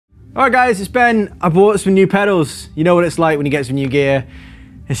Alright guys, it's Ben. I bought some new pedals. You know what it's like when you get some new gear.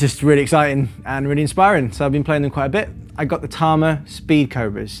 It's just really exciting and really inspiring. So I've been playing them quite a bit. I got the Tama Speed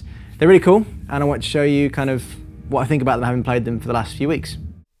Cobras. They're really cool, and I want to show you kind of what I think about them having played them for the last few weeks.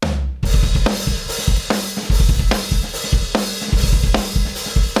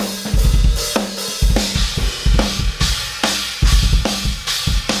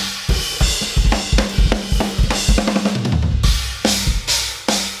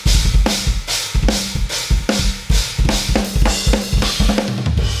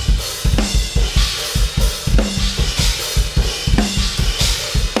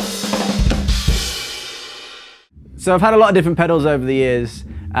 So I've had a lot of different pedals over the years,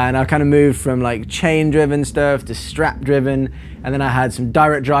 and I've kind of moved from like chain driven stuff to strap driven, and then I had some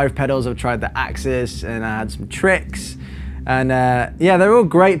direct drive pedals. I've tried the Axis, and I had some tricks, and yeah, they're all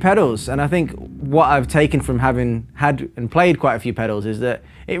great pedals. And I think what I've taken from having had and played quite a few pedals is that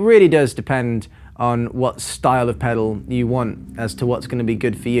it really does depend on what style of pedal you want as to what's going to be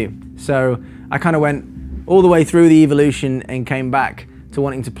good for you. So I kind of went all the way through the evolution and came back to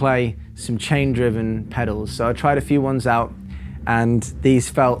wanting to play some chain-driven pedals. So I tried a few ones out, and these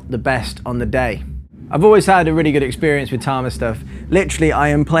felt the best on the day. I've always had a really good experience with Tama stuff. Literally, I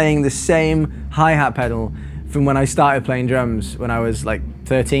am playing the same hi-hat pedal from when I started playing drums when I was like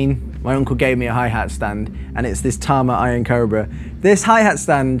 13. My uncle gave me a hi-hat stand, and it's this Tama Iron Cobra. This hi-hat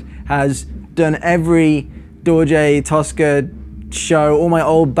stand has done every Dorje, Tosca show, all my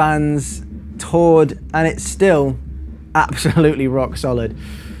old bands, toured, and it's still absolutely rock solid.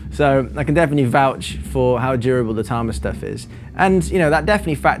 So I can definitely vouch for how durable the Tama stuff is. And you know, that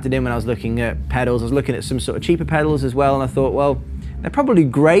definitely factored in when I was looking at pedals. I was looking at some sort of cheaper pedals as well, and I thought, well, they're probably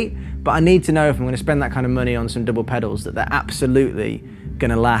great, but I need to know if I'm going to spend that kind of money on some double pedals that they're absolutely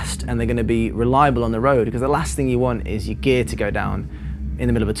going to last and they're going to be reliable on the road, because the last thing you want is your gear to go down in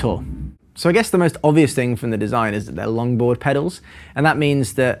the middle of a tour. So I guess the most obvious thing from the design is that they're longboard pedals, and that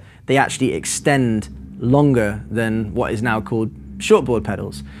means that they actually extend longer than what is now called shortboard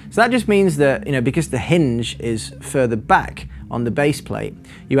pedals. So that just means that, you know, because the hinge is further back on the base plate,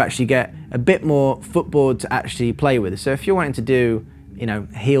 you actually get a bit more footboard to actually play with. So if you're wanting to do, you know,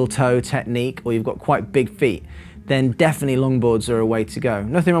 heel toe technique, or you've got quite big feet, then definitely longboards are a way to go.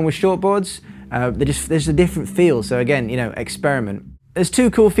 Nothing wrong with shortboards, there's a different feel. So again, you know, experiment. There's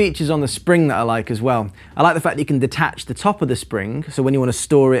two cool features on the spring that I like as well. I like the fact that you can detach the top of the spring, so when you want to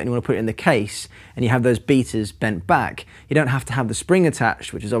store it and you want to put it in the case, and you have those beaters bent back, you don't have to have the spring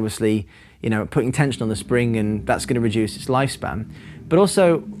attached, which is obviously, you know, putting tension on the spring, and that's going to reduce its lifespan. But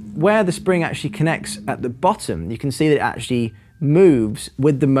also, where the spring actually connects at the bottom, you can see that it actually moves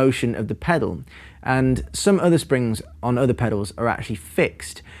with the motion of the pedal. And some other springs on other pedals are actually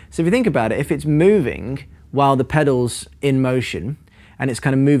fixed. So if you think about it, if it's moving while the pedal's in motion, and it's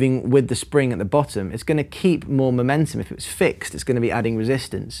kind of moving with the spring at the bottom, it's going to keep more momentum. If it's fixed, it's going to be adding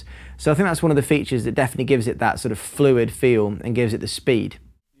resistance. So I think that's one of the features that definitely gives it that sort of fluid feel and gives it the speed.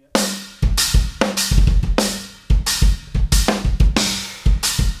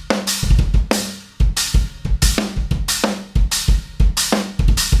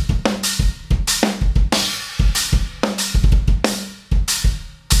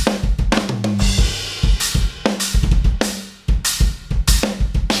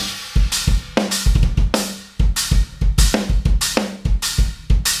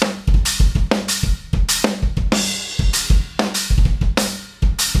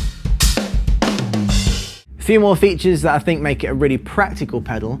 A few more features that I think make it a really practical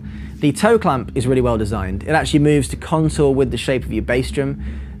pedal. The toe clamp is really well designed. It actually moves to contour with the shape of your bass drum,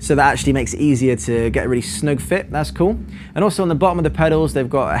 so that actually makes it easier to get a really snug fit. That's cool. And also on the bottom of the pedals, they've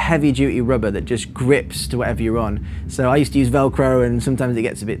got a heavy duty rubber that just grips to whatever you're on. So I used to use Velcro, and sometimes it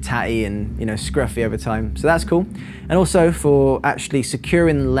gets a bit tatty and, you know, scruffy over time. So that's cool. And also for actually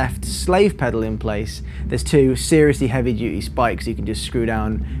securing the left slave pedal in place, there's two seriously heavy duty spikes you can just screw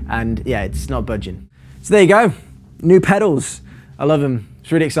down, and yeah, it's not budging. So there you go, new pedals. I love them,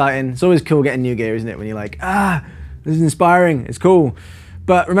 it's really exciting. It's always cool getting new gear, isn't it? When you're like, ah, this is inspiring, it's cool.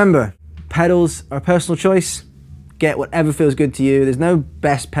 But remember, pedals are a personal choice. Get whatever feels good to you. There's no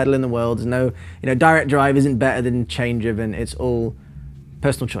best pedal in the world. There's no, you know, direct drive isn't better than chain driven. It's all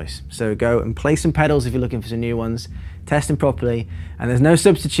personal choice. So go and play some pedals if you're looking for some new ones, test them properly, and there's no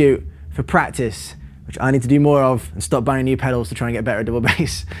substitute for practice, which I need to do more of, and stop buying new pedals to try and get better at double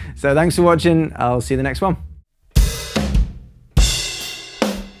bass. So thanks for watching. I'll see you in the next one.